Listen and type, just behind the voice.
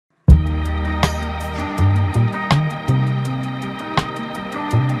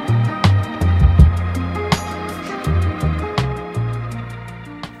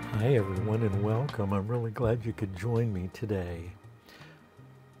welcome. I'm really glad you could join me today.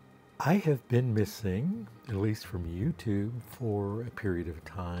 I have been missing, at least from YouTube, for a period of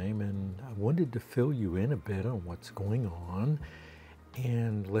time, and I wanted to fill you in a bit on what's going on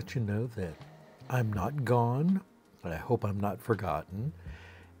and let you know that I'm not gone. I hope I'm not forgotten.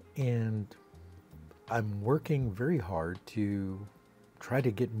 And I'm working very hard to try to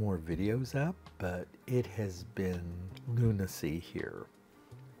get more videos up, but it has been lunacy here.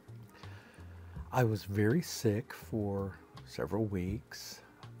 I was very sick for several weeks,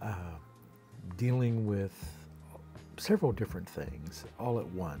 dealing with several different things all at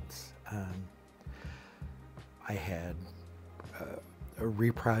once. I had a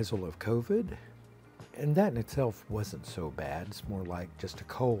reprisal of COVID, and that in itself wasn't so bad. It's more like just a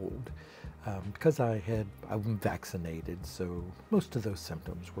cold, because I'm vaccinated, so most of those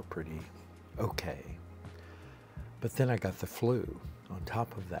symptoms were pretty okay. But then I got the flu on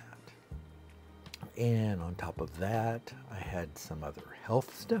top of that. And on top of that, I had some other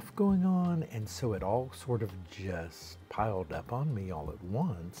health stuff going on, and so it all sort of just piled up on me all at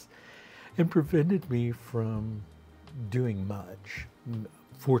once and prevented me from doing much.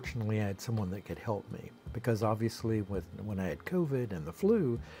 Fortunately, I had someone that could help me, because obviously when I had COVID and the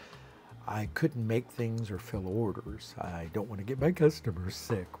flu, I couldn't make things or fill orders. I don't want to get my customers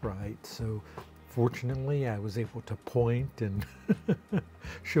sick, right? So fortunately, I was able to point and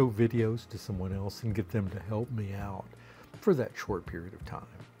show videos to someone else and get them to help me out for that short period of time.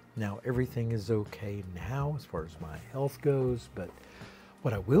 Now, everything is okay now as far as my health goes, but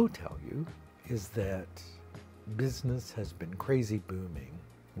what I will tell you is that business has been crazy booming.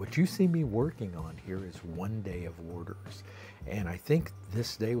 What you see me working on here is one day of orders, and I think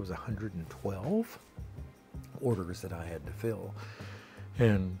this day was 112 orders that I had to fill.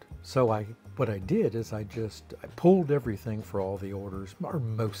 And so what I did is I pulled everything for all the orders, or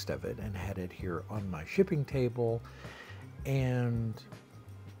most of it, and had it here on my shipping table, and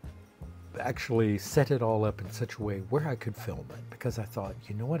actually set it all up in such a way where I could film it, because I thought,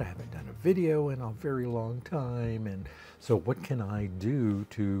 you know what, I haven't done a video in a very long time, and so what can I do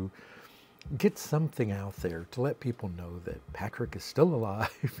to get something out there to let people know that Patrick is still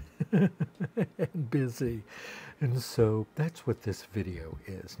alive and busy. And so that's what this video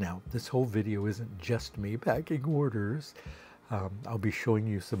is. Now, this whole video isn't just me packing orders. I'll be showing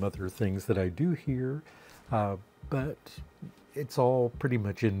you some other things that I do here, but it's all pretty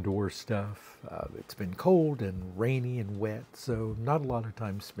much indoor stuff. It's been cold and rainy and wet, so not a lot of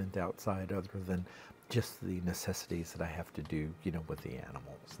time spent outside other than just the necessities that I have to do, you know, with the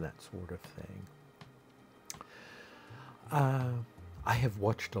animals, that sort of thing. I have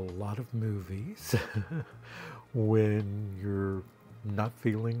watched a lot of movies when you're not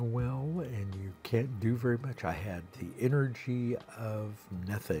feeling well and you can't do very much. I had the energy of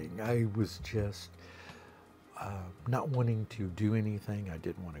nothing. I was just not wanting to do anything. I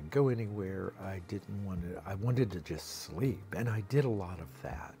didn't want to go anywhere. I wanted to just sleep, and I did a lot of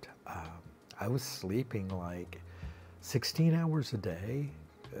that. I was sleeping like 16 hours a day,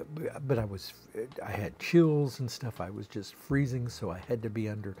 but I had chills and stuff. I was just freezing, so I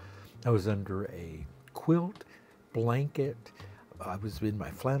was under a quilt, blanket. I was in my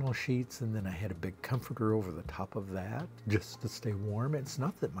flannel sheets, and then I had a big comforter over the top of that just to stay warm. It's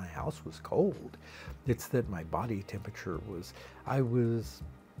not that my house was cold. It's that my body temperature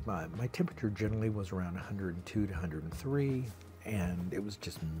my temperature generally was around 102 to 103. And it was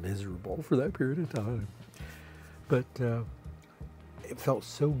just miserable for that period of time. But it felt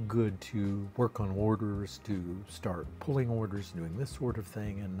so good to work on orders, to start pulling orders, doing this sort of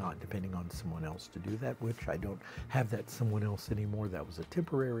thing, and not depending on someone else to do that, which I don't have that someone else anymore. That was a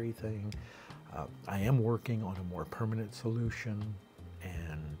temporary thing. I am working on a more permanent solution,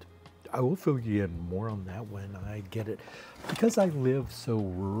 and I will fill you in more on that when I get it. Because I live so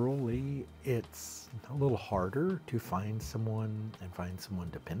rurally, it's a little harder to find someone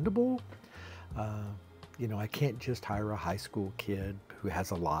dependable. You know, I can't just hire a high school kid who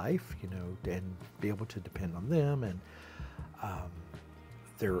has a life, you know, and be able to depend on them. And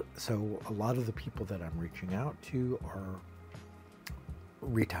so a lot of the people that I'm reaching out to are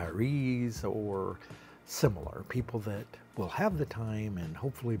retirees or similar people that will have the time and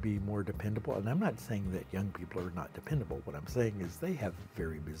hopefully be more dependable. And I'm not saying that young people are not dependable. What I'm saying is they have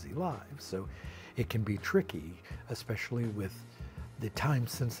very busy lives. So it can be tricky, especially with the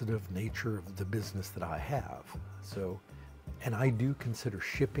time-sensitive nature of the business that I have. So, and I do consider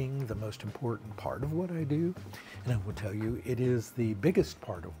shipping the most important part of what I do. And I will tell you, it is the biggest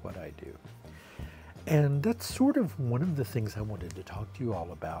part of what I do. And that's sort of one of the things I wanted to talk to you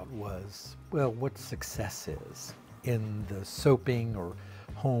all about was, well, what success is in the soaping or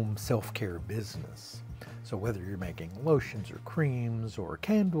home self-care business. So whether you're making lotions or creams or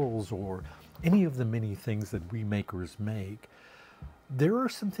candles or any of the many things that we makers make, there are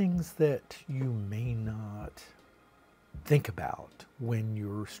some things that you may not think about when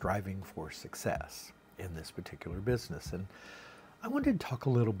you're striving for success in this particular business. And I wanted to talk a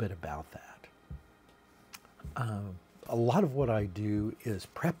little bit about that. A lot of what I do is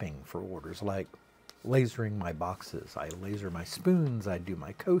prepping for orders, like lasering my boxes. I laser my spoons, I do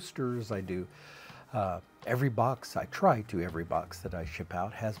my coasters, I do every box that I ship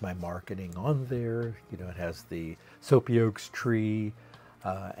out has my marketing on there. You know, it has the Soapy Oaks tree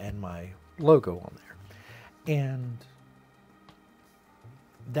and my logo on there. And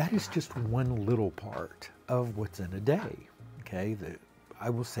that is just one little part of what's in a day. Okay, I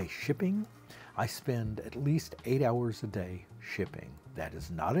will say shipping, I spend at least 8 hours a day shipping. That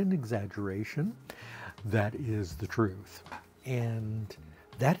is not an exaggeration. That is the truth. And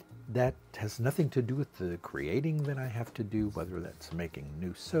that has nothing to do with the creating that I have to do, whether that's making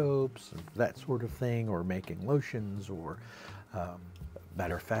new soaps, that sort of thing, or making lotions, or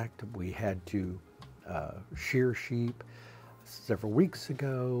matter of fact, we had to shear sheep several weeks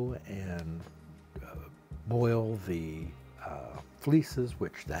ago and boil the fleeces,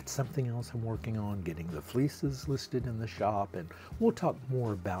 which that's something else I'm working on, getting the fleeces listed in the shop, and we'll talk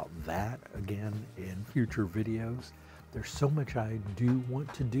more about that again in future videos. There's so much I do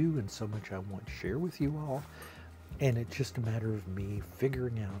want to do and so much I want to share with you all, and it's just a matter of me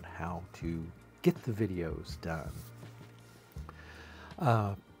figuring out how to get the videos done.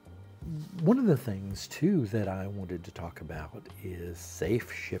 One of the things too that I wanted to talk about is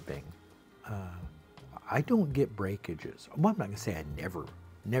safe shipping. I don't get breakages. Well, I'm not going to say I never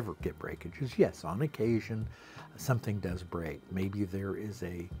get breakages. Yes, on occasion something does break. Maybe there is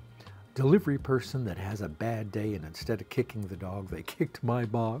a delivery person that has a bad day and instead of kicking the dog, they kicked my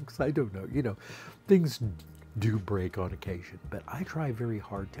box. I don't know. You know, things do break on occasion, but I try very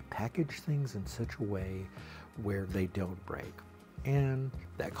hard to package things in such a way where they don't break. And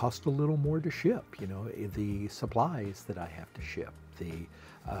that costs a little more to ship, you know, the supplies that I have to ship,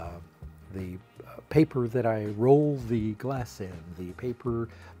 the paper that I roll the glass in, the paper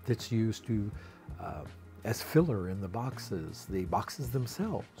that's used to as filler in the boxes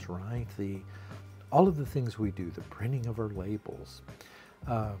themselves, right? All of the things we do, the printing of our labels.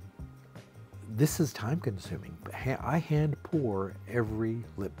 This is time consuming. I hand pour every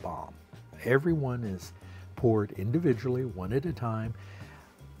lip balm. Everyone is poured individually, one at a time,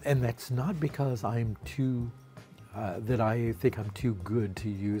 and that's not because I'm that I think I'm too good to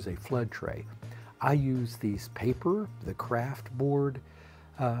use a flood tray. I use these paper, the craft board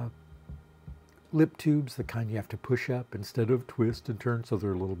lip tubes, the kind you have to push up instead of twist and turn, so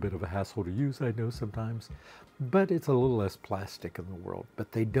they're a little bit of a hassle to use, I know sometimes, but it's a little less plastic in the world.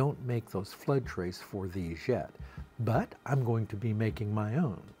 But they don't make those flood trays for these yet, but I'm going to be making my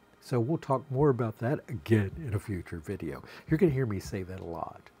own. So we'll talk more about that again in a future video. You're going to hear me say that a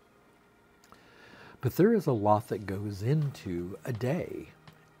lot. But there is a lot that goes into a day.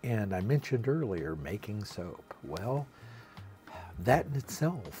 And I mentioned earlier making soap. Well, that in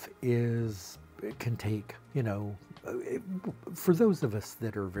itself can take, you know, for those of us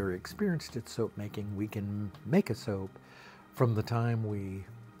that are very experienced at soap making, we can make a soap from the time we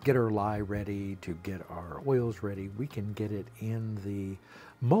get our lye ready to get our oils ready. We can get it in the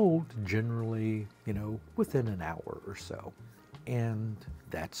mold generally, you know, within an hour or so. And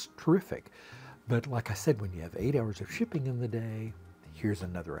that's terrific. But like I said, when you have 8 hours of shipping in the day, here's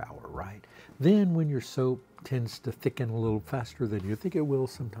another hour, right? Then when your soap tends to thicken a little faster than you think it will,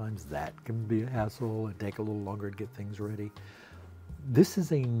 sometimes that can be a hassle and take a little longer to get things ready. This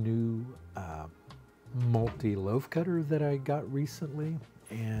is a new multi-loaf cutter that I got recently,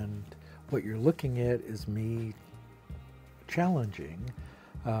 and what you're looking at is me challenging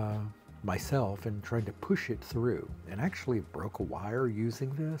myself and trying to push it through, and actually broke a wire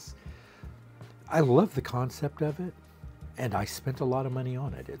using this. I love the concept of it, and I spent a lot of money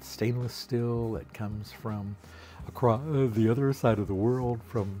on it. It's stainless steel. It comes from across the other side of the world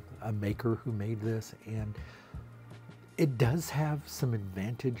from a maker who made this, and it does have some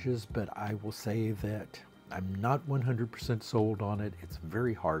advantages, but I will say that I'm not 100% sold on it. It's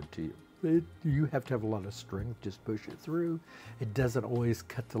very hard to, you have to have a lot of strength, just push it through. It doesn't always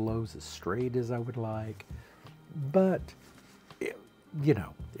cut the loaves as straight as I would like, but you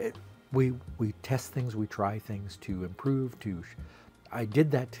know, we test things, we try things to improve. I did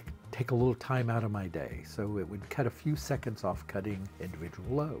that to take a little time out of my day, so it would cut a few seconds off cutting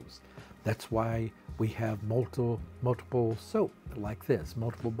individual loaves. That's why we have multiple soap like this,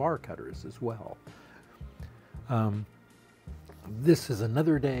 multiple bar cutters as well. this is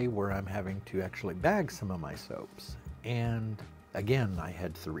another day where I'm having to actually bag some of my soaps. And again, I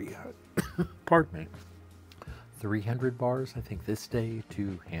had pardon me, 300 bars, I think, this day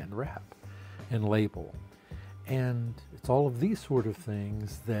to hand wrap and label. And it's all of these sort of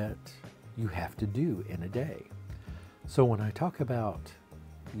things that you have to do in a day. So when I talk about,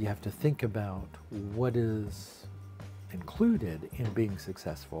 you have to think about what is included in being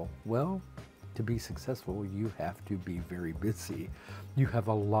successful. Well, to be successful, you have to be very busy. You have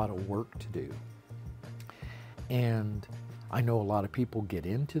a lot of work to do. And I know a lot of people get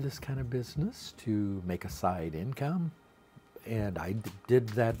into this kind of business to make a side income. And I did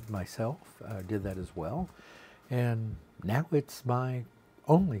that myself, did that as well. And now it's my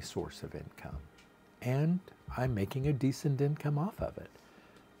only source of income. And I'm making a decent income off of it.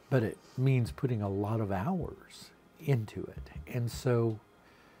 But it means putting a lot of hours into it. And so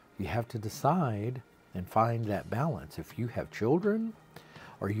you have to decide and find that balance. If you have children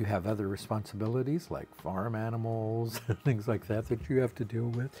or you have other responsibilities like farm animals and things like that that you have to deal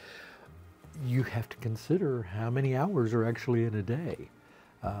with, you have to consider how many hours are actually in a day.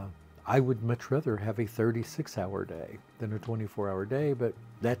 I would much rather have a 36-hour day than a 24-hour day, but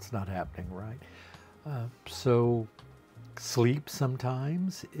that's not happening, right? So sleep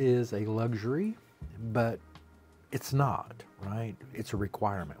sometimes is a luxury, but it's not, right? It's a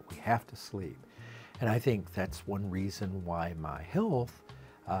requirement. We have to sleep. And I think that's one reason why my health,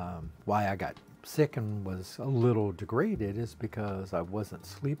 why I got sick and was a little degraded, is because I wasn't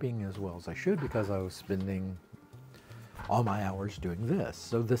sleeping as well as I should, because I was spending all my hours doing this.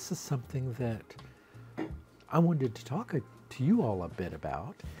 So this is something that I wanted to talk to you all a bit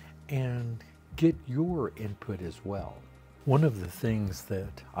about and get your input as well. One of the things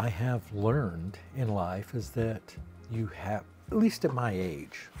that I have learned in life is that you have, at least at my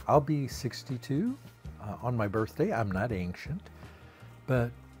age, I'll be 62 on my birthday. I'm not ancient,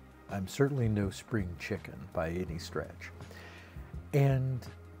 but I'm certainly no spring chicken by any stretch. And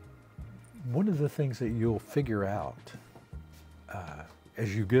one of the things that you'll figure out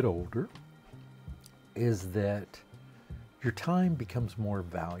as you get older is that your time becomes more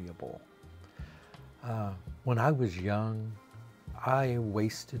valuable. When I was young, I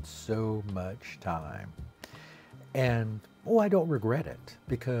wasted so much time. And, I don't regret it,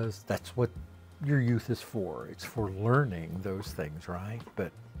 because that's what your youth is for. It's for learning those things, right?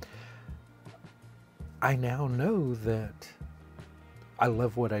 But I now know that I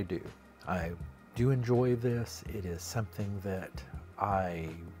love what I do. I do enjoy this. It is something that I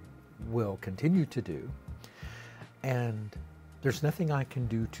will continue to do. And there's nothing I can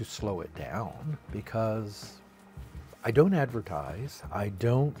do to slow it down, because I don't advertise. I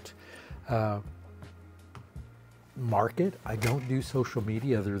don't market. I don't do social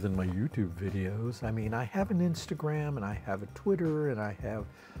media other than my YouTube videos. I mean, I have an Instagram and I have a Twitter and I have,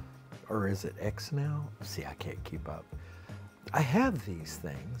 or is it X now? See, I can't keep up. I have these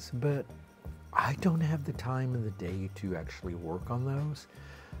things, but I don't have the time in the day to actually work on those.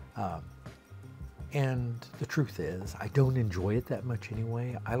 And the truth is, I don't enjoy it that much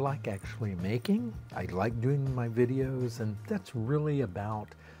anyway. I like actually making. I like doing my videos, and that's really about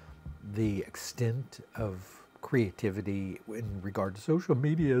the extent of creativity in regard to social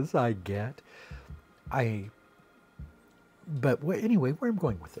media as I get. But anyway, where I'm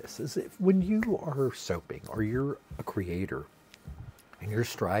going with this is, if when you are soaping or you're a creator and you're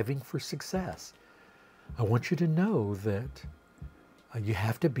striving for success, I want you to know that you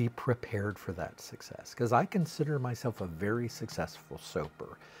have to be prepared for that success, because I consider myself a very successful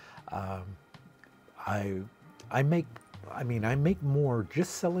soaper. I make more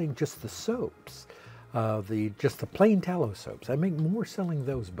just selling just the soaps, just the plain tallow soaps. I make more selling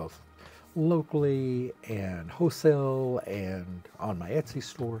those both locally and wholesale and on my Etsy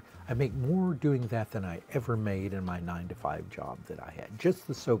store. I make more doing that than I ever made in my 9-to-5 job that I had. Just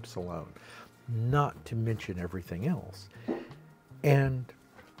the soaps alone, not to mention everything else. And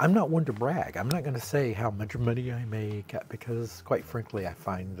I'm not one to brag. I'm not going to say how much money I make, because quite frankly, I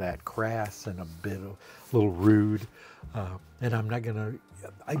find that crass and a little rude. And I'm not going to,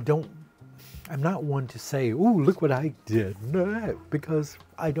 I'm not one to say, "Oh, look what I did," no, because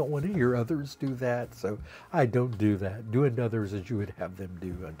I don't want to hear others do that. So I don't do that. Do unto others as you would have them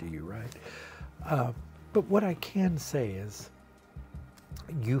do unto you, right? But what I can say is,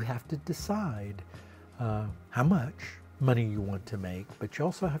 you have to decide how much money you want to make, but you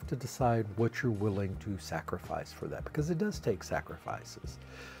also have to decide what you're willing to sacrifice for that, because it does take sacrifices.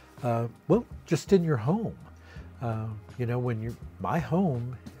 Well, just in your home. My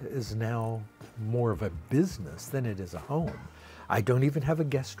home is now more of a business than it is a home. I don't even have a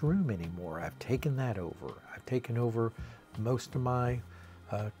guest room anymore. I've taken that over. I've taken over most of my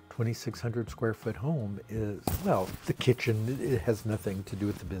 2,600 square foot home is, well, the kitchen, it has nothing to do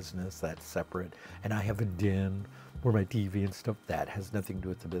with the business, that's separate. And I have a den where my TV and stuff, that has nothing to do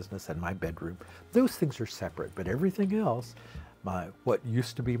with the business, and my bedroom. Those things are separate, but everything else, what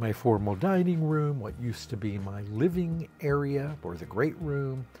used to be my formal dining room, what used to be my living area or the great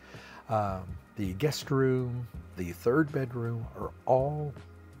room, the guest room, the third bedroom are all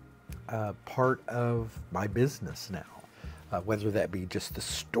part of my business now. Whether that be just the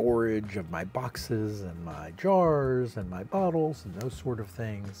storage of my boxes and my jars and my bottles and those sort of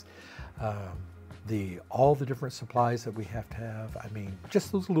things. All the different supplies that we have to have. I mean,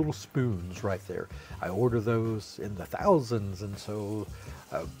 just those little spoons right there. I order those in the thousands, and so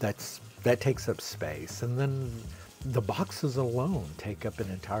that takes up space. And then the boxes alone take up an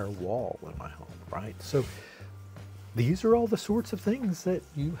entire wall in my home, right? So these are all the sorts of things that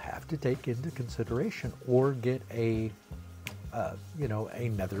you have to take into consideration, or get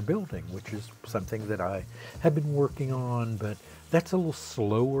another building, which is something that I have been working on, but that's a little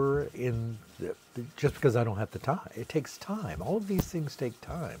slower just because I don't have the time. It takes time. All of these things take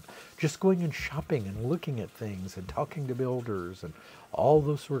time. Just going and shopping and looking at things and talking to builders and all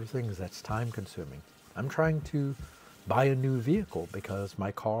those sort of things, that's time consuming. I'm trying to buy a new vehicle because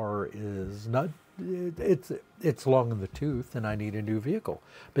my car is not, it's long in the tooth and I need a new vehicle.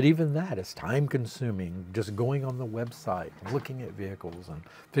 But even that is time consuming, just going on the website, looking at vehicles and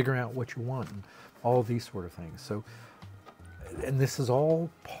figuring out what you want and all these sort of things. So, and this is all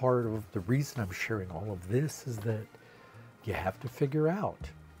part of the reason I'm sharing all of this, is that you have to figure out,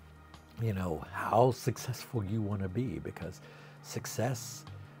 how successful you want to be, because success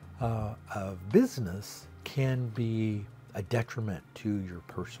of business can be a detriment to your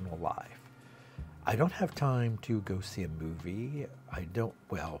personal life. I don't have time to go see a movie.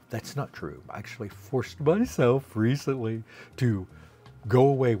 Well, that's not true. I actually forced myself recently to go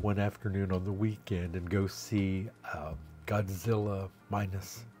away one afternoon on the weekend and go see Godzilla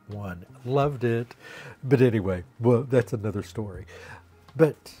 -1. Loved it. But anyway, well, that's another story.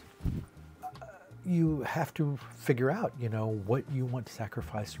 But you have to figure out, what you want to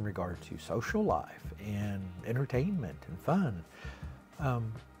sacrifice in regard to social life and entertainment and fun.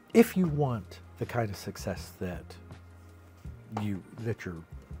 If you want the kind of success that you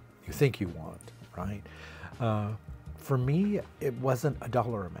think you want, right? For me, it wasn't a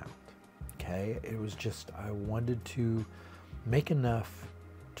dollar amount. Okay, it was just I wanted to make enough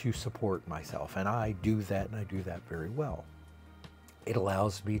to support myself, and I do that, and I do that very well. It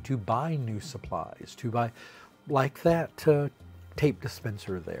allows me to buy new supplies, to buy, like that tape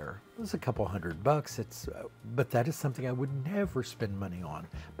dispenser there. It was a couple $100. But that is something I would never spend money on.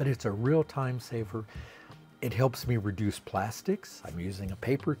 But it's a real time saver. It helps me reduce plastics. I'm using a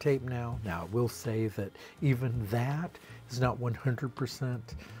paper tape now. Now, I will say that even that is not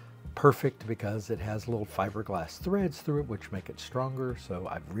 100% perfect, because it has little fiberglass threads through it, which make it stronger. So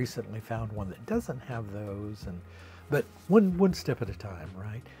I've recently found one that doesn't have those, but one step at a time,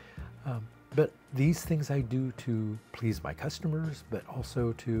 right? But these things I do to please my customers, but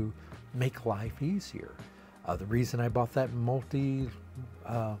also to make life easier. The reason I bought that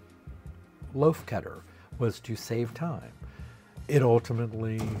loaf cutter was to save time. It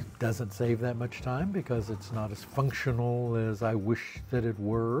ultimately doesn't save that much time because it's not as functional as I wish that it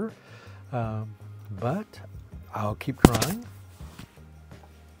were, but I'll keep trying.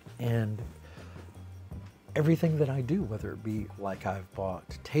 And everything that I do, whether it be like I've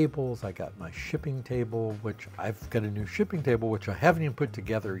bought tables, I got my shipping table, which I've got a new shipping table, which I haven't even put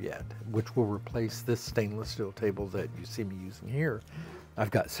together yet, which will replace this stainless steel table that you see me using here.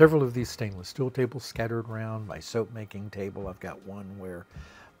 I've got several of these stainless steel tables scattered around. My soap making table, I've got one where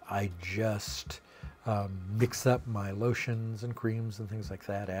I just mix up my lotions and creams and things like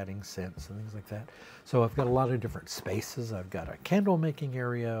that, adding scents and things like that. So I've got a lot of different spaces. I've got a candle making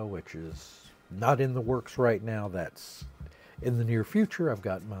area, which is not in the works right now. That's in the near future. I've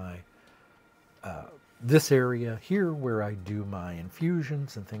got my this area here where I do my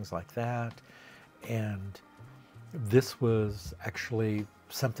infusions and things like that. And this was actually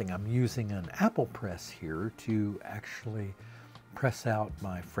something I'm using an apple press here to actually press out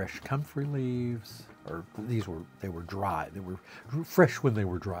my fresh comfrey leaves, or they were dry. They were fresh when they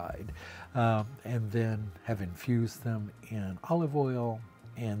were dried, and then have infused them in olive oil,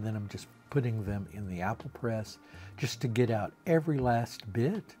 and then I'm just putting them in the apple press just to get out every last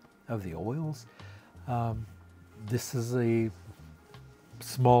bit of the oils. This is a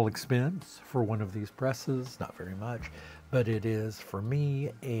small expense for one of these presses, not very much, but it is for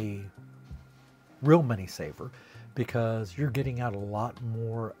me a real money saver, because you're getting out a lot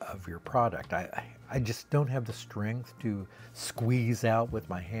more of your product. I just don't have the strength to squeeze out with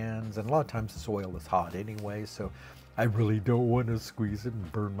my hands, and a lot of times this oil is hot anyway, so I really don't want to squeeze it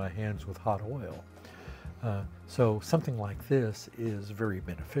and burn my hands with hot oil. So something like this is very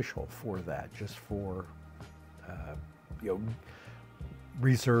beneficial for that, just for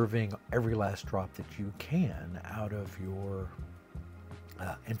reserving every last drop that you can out of your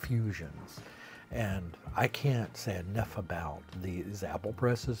infusions. And I can't say enough about these apple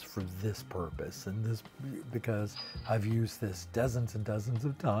presses for this purpose, and this because I've used this dozens and dozens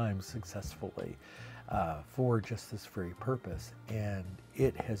of times successfully for just this very purpose, and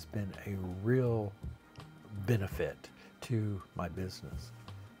it has been a real benefit to my business.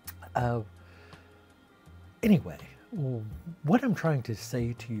 Anyway, what I'm trying to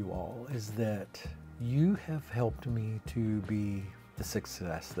say to you all is that you have helped me to be the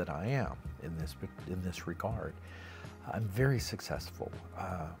success that I am in this regard. I'm very successful,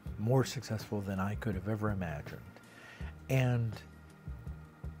 more successful than I could have ever imagined, and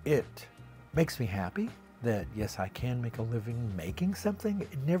it makes me happy that yes, I can make a living making something.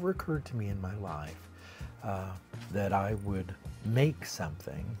 It never occurred to me in my life that I would make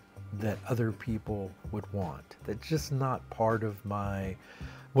something that other people would want. That's just not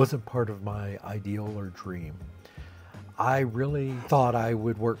wasn't part of my ideal or dream. I really thought I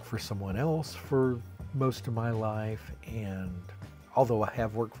would work for someone else for most of my life, and although I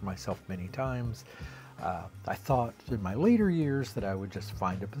have worked for myself many times, I thought in my later years that I would just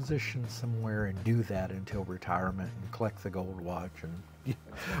find a position somewhere and do that until retirement and collect the gold watch, and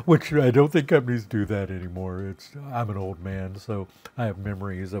which I don't think companies do that anymore. I'm an old man, so I have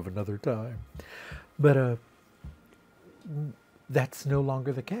memories of another time. But that's no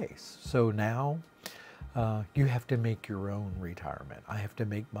longer the case. So now you have to make your own retirement. I have to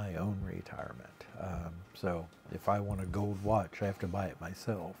make my own retirement. So if I want a gold watch, I have to buy it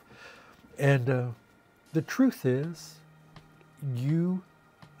myself. And the truth is, you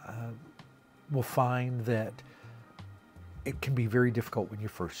will find that it can be very difficult when you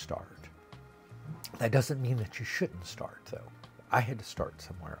first start. That doesn't mean that you shouldn't start, though. I had to start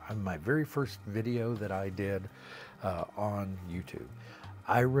somewhere. My very first video that I did on YouTube,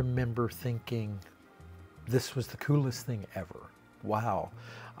 I remember thinking, this was the coolest thing ever. Wow,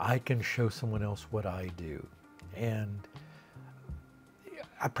 I can show someone else what I do. And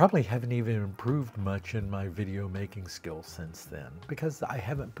I probably haven't even improved much in my video making skills since then, because I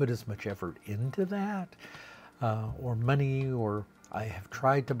haven't put as much effort into that, or money, or I have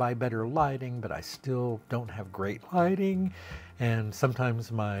tried to buy better lighting, but I still don't have great lighting. And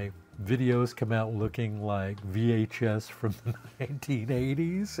sometimes my videos come out looking like VHS from the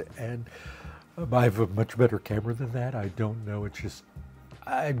 1980s, and I have a much better camera than that. I don't know,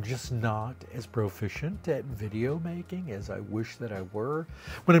 I'm just not as proficient at video making as I wish that I were.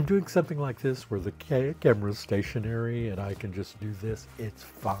 When I'm doing something like this where the camera's stationary and I can just do this, it's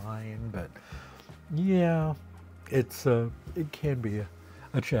fine. But yeah, it can be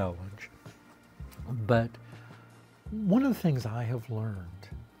a challenge. But one of the things I have learned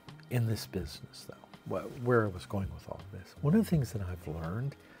in this business, though, where I was going with all this, one of the things that I've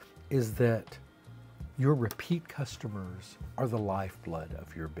learned is that your repeat customers are the lifeblood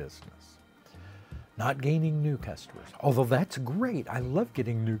of your business. Not gaining new customers, although that's great. I love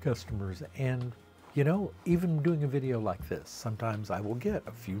getting new customers. And, you know, even doing a video like this, sometimes I will get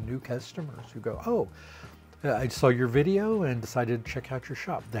a few new customers who go, oh, I saw your video and decided to check out your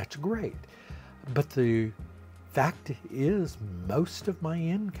shop. That's great. But the fact is, most of my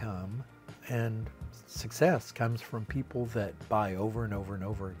income and success comes from people that buy over and over and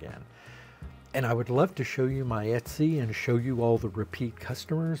over again. And I would love to show you my Etsy and show you all the repeat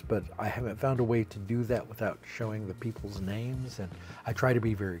customers, but I haven't found a way to do that without showing the people's names. And I try to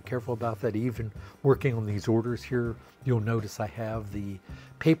be very careful about that. Even working on these orders here, you'll notice I have the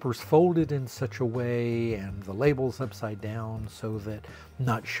papers folded in such a way and the labels upside down so that I'm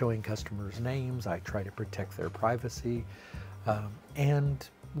not showing customers' names. I try to protect their privacy. And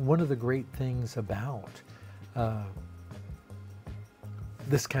one of the great things about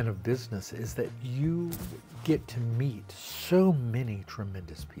this kind of business is that you get to meet so many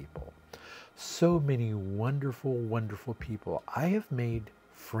tremendous people, so many wonderful, wonderful people. I have made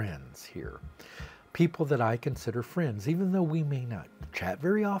friends here, people that I consider friends, even though we may not chat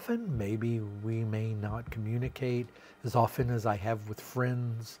very often, maybe we may not communicate as often as I have with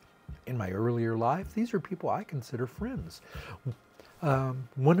friends in my earlier life. These are people I consider friends.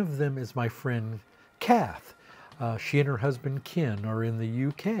 One of them is my friend Kath. She and her husband Ken are in the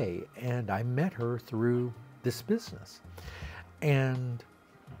UK, and I met her through this business. And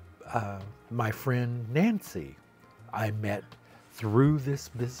my friend Nancy, I met through this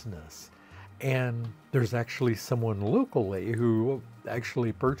business. And there's actually someone locally who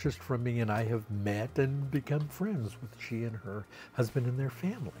actually purchased from me, and I have met and become friends with she and her husband and their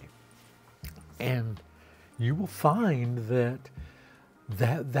family. And you will find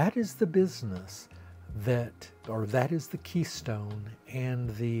that is the business that is the keystone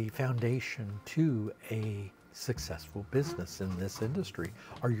and the foundation to a successful business in this industry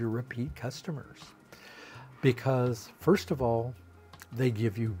are your repeat customers. Because first of all, they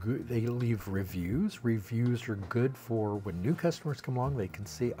leave reviews. Reviews are good for when new customers come along, they can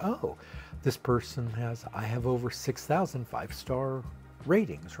see, oh, this person I have over 6,000 5-star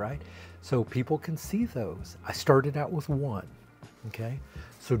ratings, right? So people can see those. I started out with 1, okay?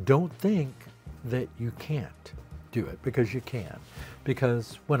 So don't think that you can't do it, because you can.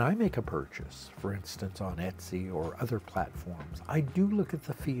 Because when I make a purchase, for instance, on Etsy or other platforms, I do look at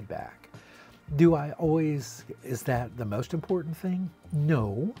the feedback. Do I always, is that the most important thing?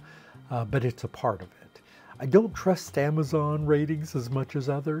 No, but it's a part of it. I don't trust Amazon ratings as much as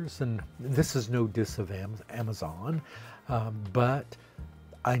others, and this is no diss of Amazon, but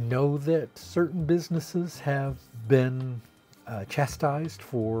I know that certain businesses have been chastised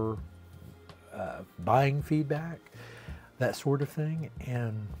for buying feedback, that sort of thing,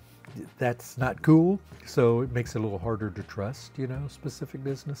 and that's not cool, so it makes it a little harder to trust, specific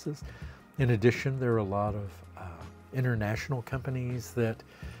businesses. In addition, there are a lot of international companies that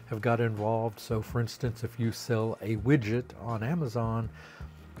have got involved. So for instance, if you sell a widget on Amazon,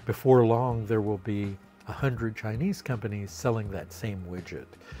 before long there will be 100 Chinese companies selling that same widget.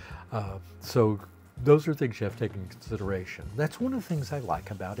 So those are things you have to take into consideration. That's one of the things I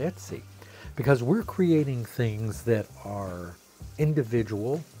like about Etsy, because we're creating things that are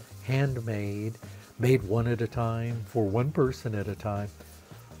individual, handmade, made one at a time, for one person at a time.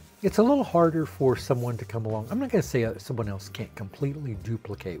 It's a little harder for someone to come along. I'm not going to say someone else can't completely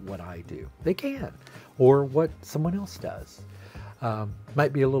duplicate what I do. They can, or what someone else does.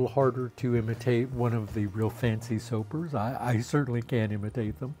 Might be a little harder to imitate one of the real fancy soapers. I certainly can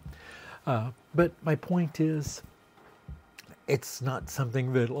imitate them. But my point is, it's not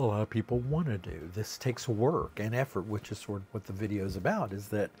something that a lot of people want to do. This takes work and effort, which is sort of what the video is about, is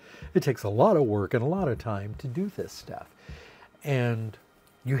that it takes a lot of work and a lot of time to do this stuff. And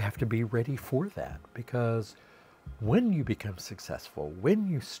you have to be ready for that, because when you become successful, when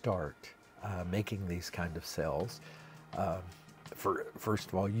you start making these kind of sales, first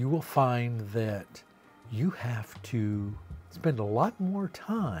of all, you will find that you have to spend a lot more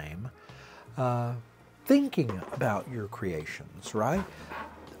time thinking about your creations, right?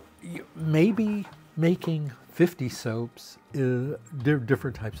 Maybe making 50 soaps,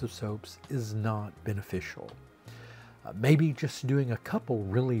 different types of soaps, is not beneficial. Maybe just doing a couple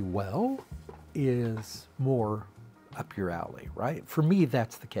really well is more up your alley, right? For me,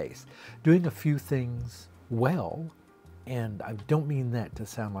 that's the case. Doing a few things well, and I don't mean that to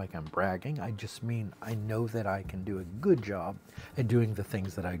sound like I'm bragging, I just mean I know that I can do a good job at doing the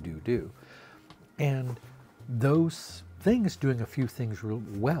things that I do. And those things, doing a few things real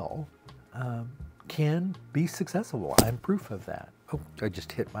well, can be successful. I'm proof of that. Oh, I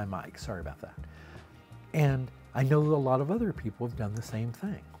just hit my mic, sorry about that. And I know a lot of other people have done the same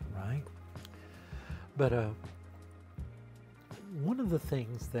thing, right? But one of the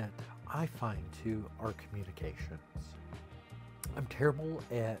things that I find too are communications. I'm terrible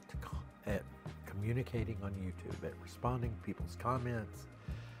at communicating on YouTube, at responding to people's comments,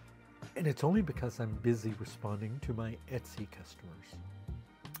 and it's only because I'm busy responding to my Etsy customers.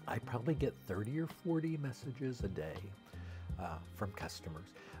 I probably get 30 or 40 messages a day from customers.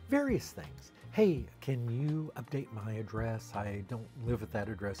 Various things. Hey, can you update my address? I don't live at that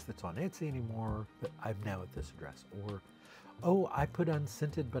address that's on Etsy anymore, but I'm now at this address. Or, oh, I put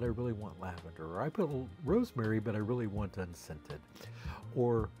unscented, but I really want lavender. Or I put rosemary, but I really want unscented.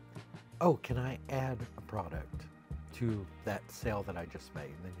 Or, oh, can I add a product to that sale that I just made?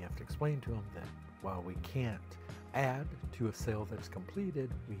 And then you have to explain to them that while we can't add to a sale that's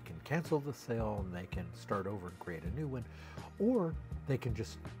completed, we can cancel the sale and they can start over and create a new one. Or they can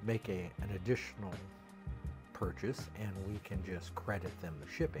just make an additional purchase and we can just credit them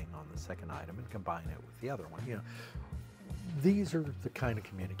the shipping on the second item and combine it with the other one. These are the kind of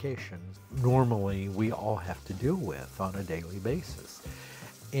communications normally we all have to deal with on a daily basis.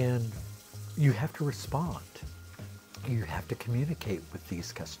 And you have to respond. You have to communicate with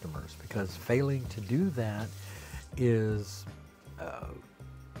these customers, because failing to do that is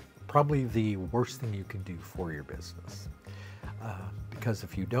probably the worst thing you can do for your business. Because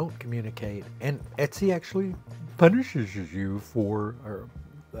if you don't communicate, and Etsy actually punishes you for, or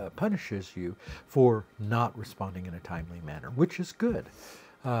punishes you for not responding in a timely manner, which is good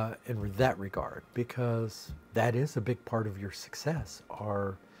in that regard, because that is a big part of your success,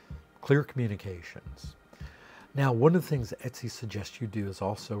 are clear communications. Now, one of the things Etsy suggests you do is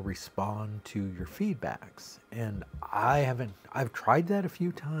also respond to your feedbacks. And I've tried that a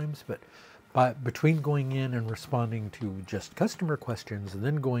few times, but between going in and responding to just customer questions and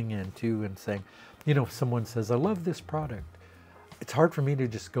then going into and saying, you know, if someone says, I love this product, it's hard for me to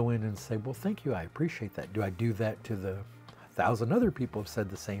just go in and say, well, thank you, I appreciate that. Do I do that to the 1,000 other people who have said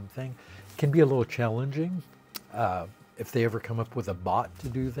the same thing? It can be a little challenging. If they ever come up with a bot to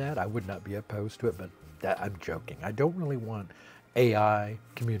do that, I would not be opposed to it, but I'm joking. I don't really want AI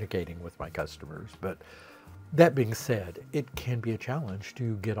communicating with my customers, but that being said, it can be a challenge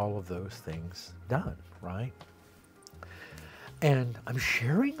to get all of those things done, right? And I'm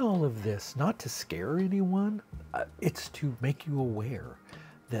sharing all of this not to scare anyone. It's to make you aware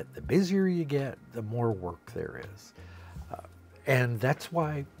that the busier you get, the more work there is. And that's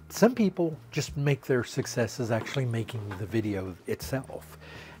why some people just make their successes actually making the video itself.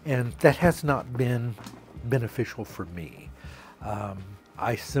 And that has not been beneficial for me.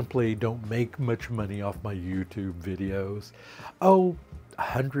 I simply don't make much money off my YouTube videos. Oh,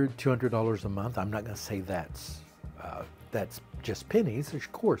 $100, $200 a month. I'm not going to say that's just pennies.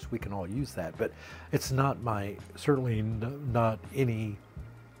 Of course, we can all use that, but it's not certainly not any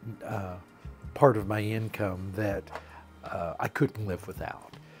part of my income that I couldn't live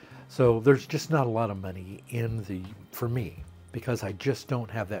without. So there's just not a lot of money for me, because I just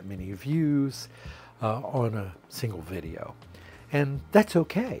don't have that many views on a single video. And that's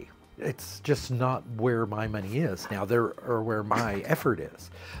okay. It's just not where my money is now, or where my effort is.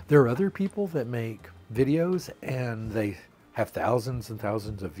 There are other people that make videos and they have thousands and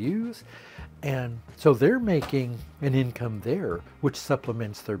thousands of views, and so they're making an income there, which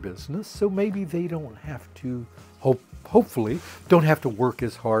supplements their business. So maybe they don't have to, hopefully, don't have to work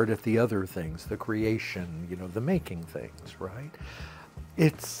as hard at the other things, the creation, you know, the making things, right?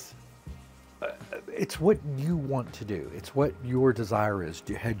 It's what you want to do. It's what your desire is.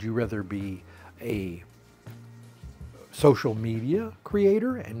 Had you rather be a social media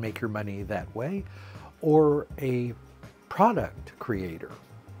creator and make your money that way, or a product creator,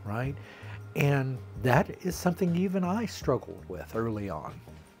 right? And that is something even I struggled with early on.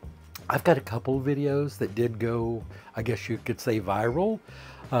 I've got a couple of videos that did go, I guess you could say, viral.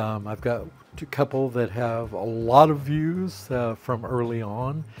 I've got a couple that have a lot of views from early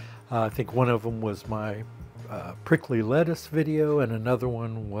on. I think one of them was my prickly lettuce video, and another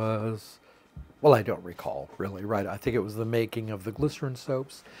one was, well, I don't recall really, right? I think it was the making of the glycerin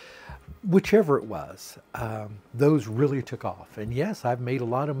soaps. Whichever it was, those really took off. And yes, I've made a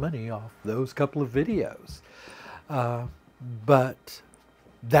lot of money off those couple of videos. But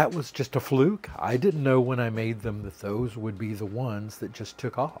that was just a fluke. I didn't know when I made them that those would be the ones that just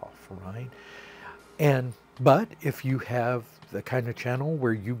took off, right? But if you have the kind of channel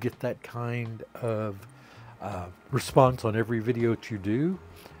where you get that kind of response on every video that you do,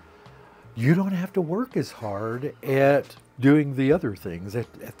 you don't have to work as hard at doing the other things,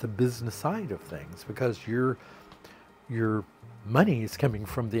 at the business side of things, because your money is coming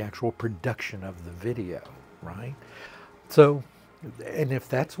from the actual production of the video, right? So, and if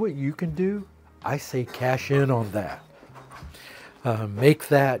that's what you can do, I say cash in on that. Make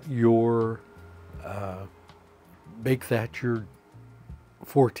that your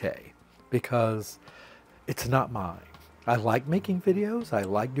forte, because it's not mine. I like making videos. I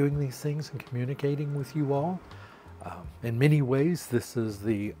like doing these things and communicating with you all. In many ways, this is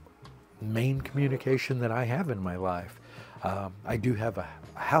the main communication that I have in my life. I do have a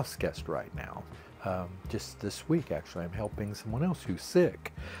house guest right now. Just this week, actually, I'm helping someone else who's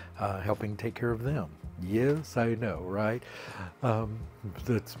sick, helping take care of them. Yes, I know, right?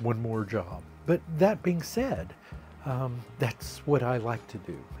 That's one more job. But that being said, that's what I like to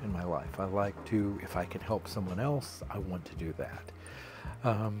do in my life. I like to, if I can help someone else, I want to do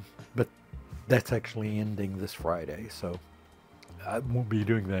that. But that's actually ending this Friday, so I won't be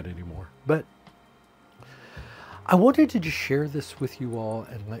doing that anymore. But I wanted to just share this with you all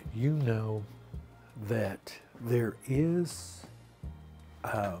and let you know that there is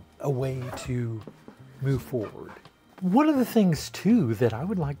a way to move forward. One of the things too that I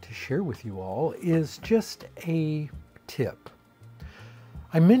would like to share with you all is just a tip.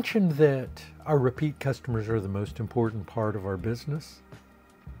 I mentioned that our repeat customers are the most important part of our business.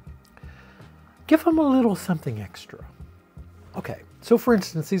 Give them a little something extra. Okay, so for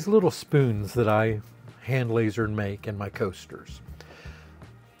instance, these little spoons that I hand laser and make and my coasters.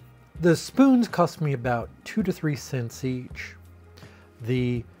 The spoons cost me about 2 to 3 cents each.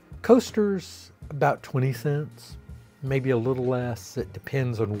 The Coasters, about 20 cents, maybe a little less. It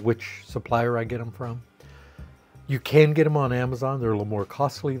depends on which supplier I get them from. You can get them on Amazon. They're a little more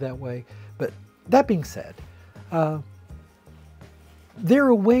costly that way. But that being said, they're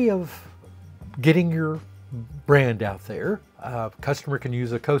a way of getting your brand out there. Customer can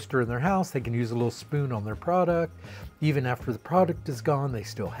use a coaster in their house. They can use a little spoon on their product. Even after the product is gone, they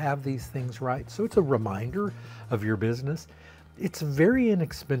still have these things, right? So it's a reminder of your business. It's very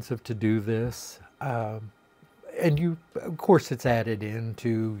inexpensive to do this. And you, of course, it's added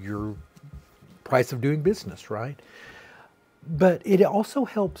into your price of doing business, right? But it also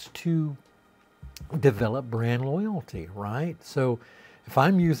helps to develop brand loyalty, right? So if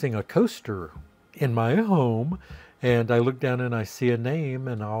I'm using a coaster in my home and I look down and I see a name,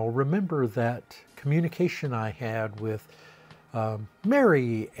 and I'll remember that communication I had with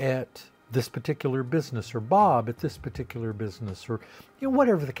Mary at this particular business, or Bob at this particular business, or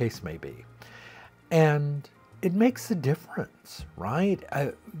whatever the case may be. And it makes a difference, right?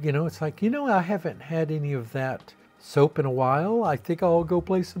 It's like, I haven't had any of that soap in a while. I think I'll go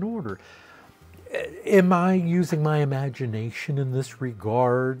place an order. Am I using my imagination in this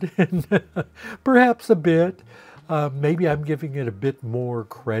regard? Perhaps a bit. Maybe I'm giving it a bit more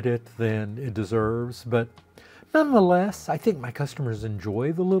credit than it deserves, but nonetheless, I think my customers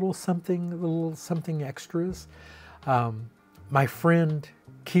enjoy the little something extras. My friend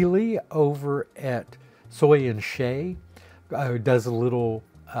Keely over at Soy and Shea does a little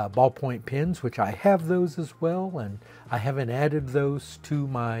ballpoint pens, which I have those as well, and I haven't added those to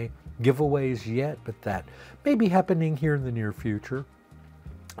my giveaways yet, but that may be happening here in the near future.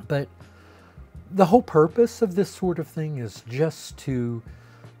 But the whole purpose of this sort of thing is just to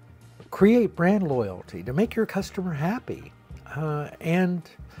create brand loyalty, to make your customer happy. And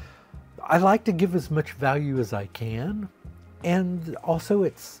I like to give as much value as I can. And also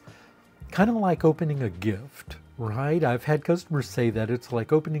it's kind of like opening a gift, right? I've had customers say that it's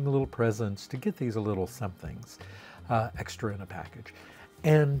like opening little presents to get these little somethings extra in a package.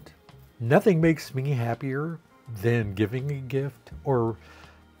 And nothing makes me happier than giving a gift, or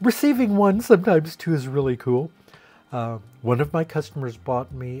receiving one sometimes too is really cool. One of my customers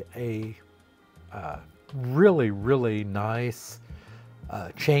bought me a really, really nice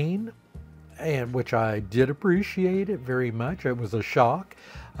chain, and which I did appreciate it very much. It was a shock.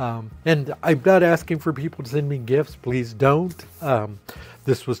 And I'm not asking for people to send me gifts. Please don't.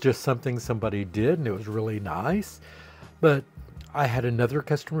 This was just something somebody did, and it was really nice. But I had another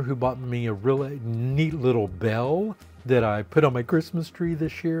customer who bought me a really neat little bell that I put on my Christmas tree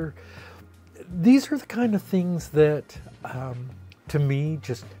this year. These are the kind of things that, to me,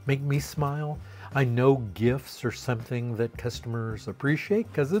 just make me smile. I know gifts are something that customers appreciate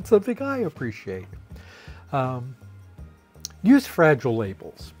because it's something I appreciate. Use fragile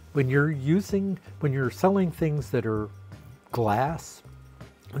labels. When you're selling things that are glass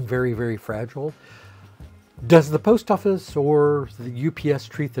and very, very fragile, does the post office or the UPS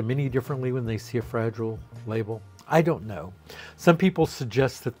treat them any differently when they see a fragile label? I don't know. Some people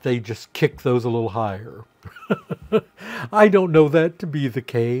suggest that they just kick those a little higher. I don't know that to be the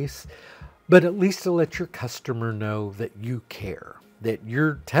case, but at least to let your customer know that you care, that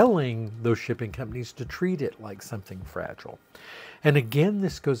you're telling those shipping companies to treat it like something fragile. And again,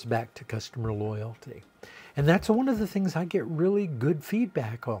 this goes back to customer loyalty. And that's one of the things I get really good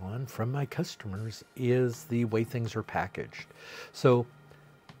feedback on from my customers, is the way things are packaged. So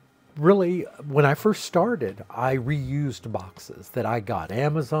really, when I first started, I reused boxes that I got,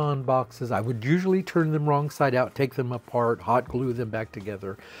 Amazon boxes. I would usually turn them wrong side out, take them apart, hot glue them back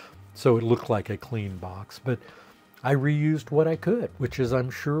together so it looked like a clean box. But I reused what I could, which is, I'm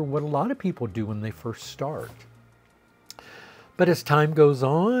sure, what a lot of people do when they first start. But as time goes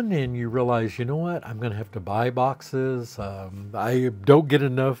on and you realize, you know what, I'm going to have to buy boxes. I don't get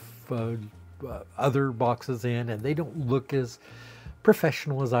enough other boxes in, and they don't look as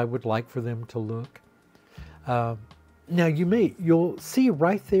professional as I would like for them to look. Now you'll see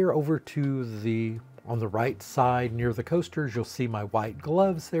right there over to on the right side near the coasters, you'll see my white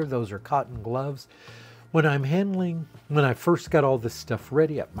gloves there. Those are cotton gloves. When I first got all this stuff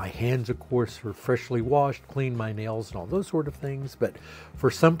ready, my hands, of course, were freshly washed, cleaned my nails and all those sort of things. But for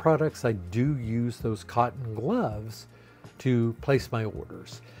some products, I do use those cotton gloves to place my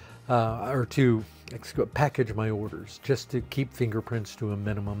orders, or to package my orders, just to keep fingerprints to a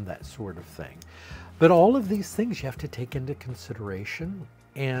minimum, that sort of thing. But all of these things you have to take into consideration.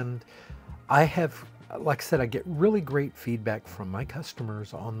 And I have, like I said, I get really great feedback from my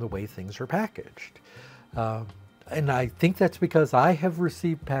customers on the way things are packaged. And I think that's because I have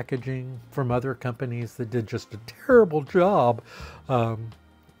received packaging from other companies that did just a terrible job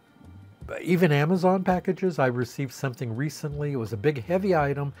even Amazon packages. I received something recently. It was a big, heavy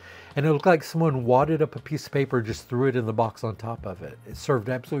item, and it looked like someone wadded up a piece of paper, just threw it in the box on top of it. It served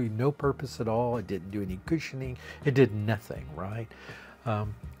absolutely no purpose at all. It didn't do any cushioning. It did nothing, right?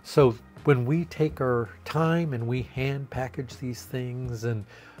 So when we take our time and we hand package these things and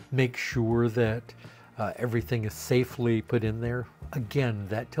make sure that everything is safely put in there, again,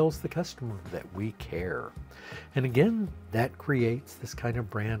 that tells the customer that we care. And again, that creates this kind of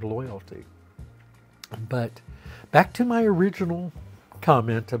brand loyalty. But back to my original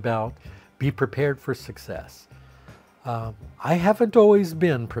comment about be prepared for success. I haven't always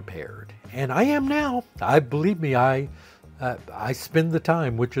been prepared, and I am now. Believe me, I spend the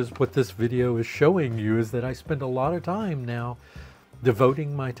time, which is what this video is showing you, is that I spend a lot of time now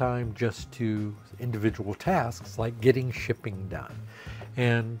devoting my time just to individual tasks like getting shipping done.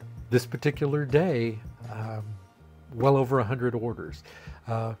 And this particular day, well over 100 orders.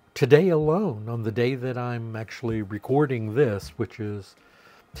 Today alone, on the day that I'm actually recording this, which is,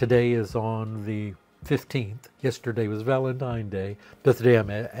 today is on the 15th. Yesterday was Valentine's Day, but the day I'm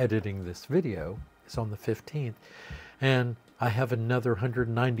editing this video is on the 15th. And I have another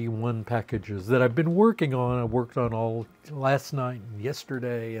 191 packages that I've been working on. I worked on all last night and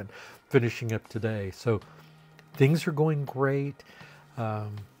yesterday and finishing up today. So things are going great.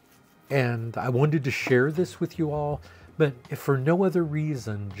 And I wanted to share this with you all, but if for no other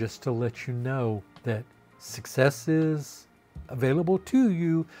reason, just to let you know that success is available to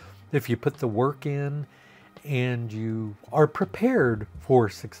you if you put the work in and you are prepared for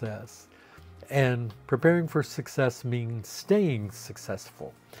success. And preparing for success means staying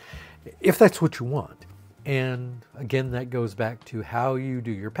successful, if that's what you want. And again, that goes back to how you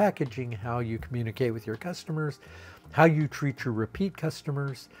do your packaging, how you communicate with your customers, how you treat your repeat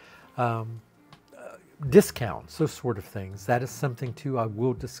customers, discounts, those sort of things. That is something too I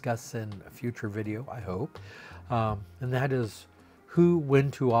will discuss in a future video, I hope. And that is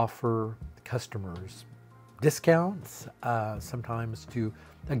when to offer customers discounts, sometimes to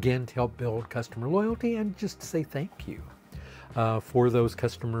help build customer loyalty, and just to say thank you for those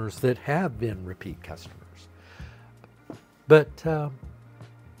customers that have been repeat customers. But,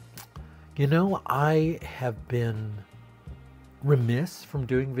 you know, I have been remiss from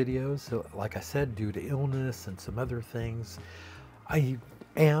doing videos. So, like I said, due to illness and some other things, I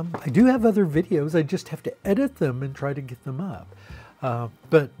do have other videos. I just have to edit them and try to get them up.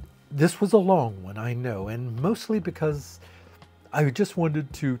 But this was a long one, I know, and mostly because I just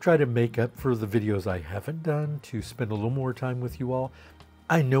wanted to try to make up for the videos I haven't done, to spend a little more time with you all.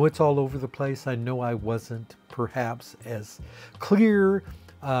 I know it's all over the place. I know I wasn't perhaps as clear,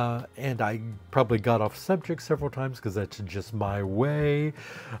 and I probably got off subject several times because that's just my way.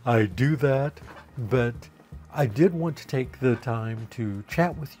 I do that, but I did want to take the time to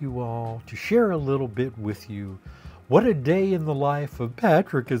chat with you all, to share a little bit with you what a day in the life of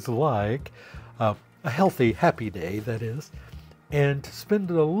Patrick is like, a healthy, happy day, that is, and to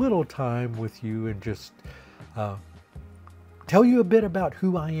spend a little time with you and just tell you a bit about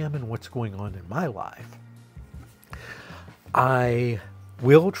who I am and what's going on in my life. I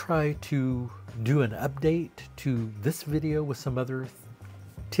will try to do an update to this video with some other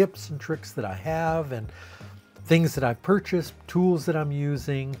tips and tricks that I have and things that I've purchased, tools that I'm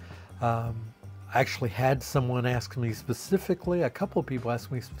using. I actually had someone ask me specifically, a couple of people asked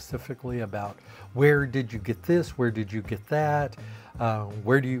me specifically about where did you get this, where did you get that,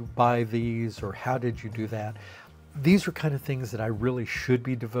 where do you buy these, or how did you do that. These are kind of things that I really should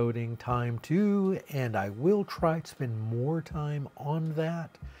be devoting time to, and I will try to spend more time on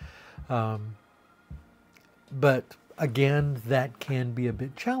that. But again, that can be a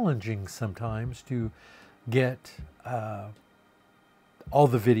bit challenging sometimes to get all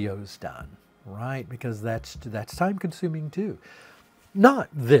the videos done, right? Because that's time consuming too. Not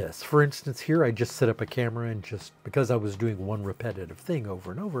this. For instance, here I just set up a camera and just because I was doing one repetitive thing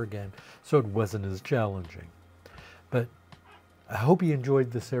over and over again, so it wasn't as challenging. But I hope you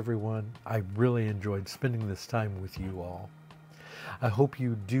enjoyed this, everyone. I really enjoyed spending this time with you all. I hope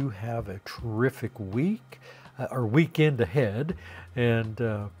you do have a terrific week or weekend ahead,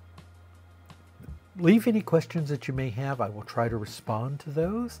 and leave any questions that you may have. I will try to respond to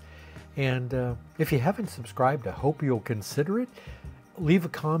those. And if you haven't subscribed, I hope you'll consider it. Leave a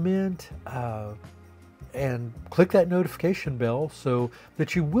comment and click that notification bell so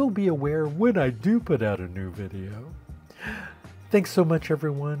that you will be aware when I do put out a new video. Thanks so much,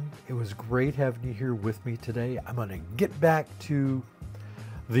 everyone. It was great having you here with me today. I'm going to get back to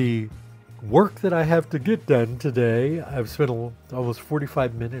the work that I have to get done today. I've spent almost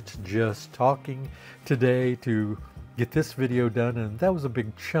 45 minutes just talking today to get this video done, and that was a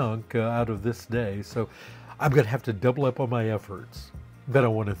big chunk out of this day, so I'm going to have to double up on my efforts. But I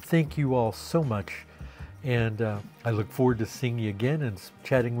want to thank you all so much, and I look forward to seeing you again and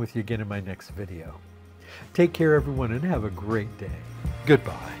chatting with you again in my next video. Take care, everyone, and have a great day.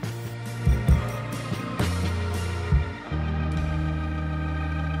 Goodbye.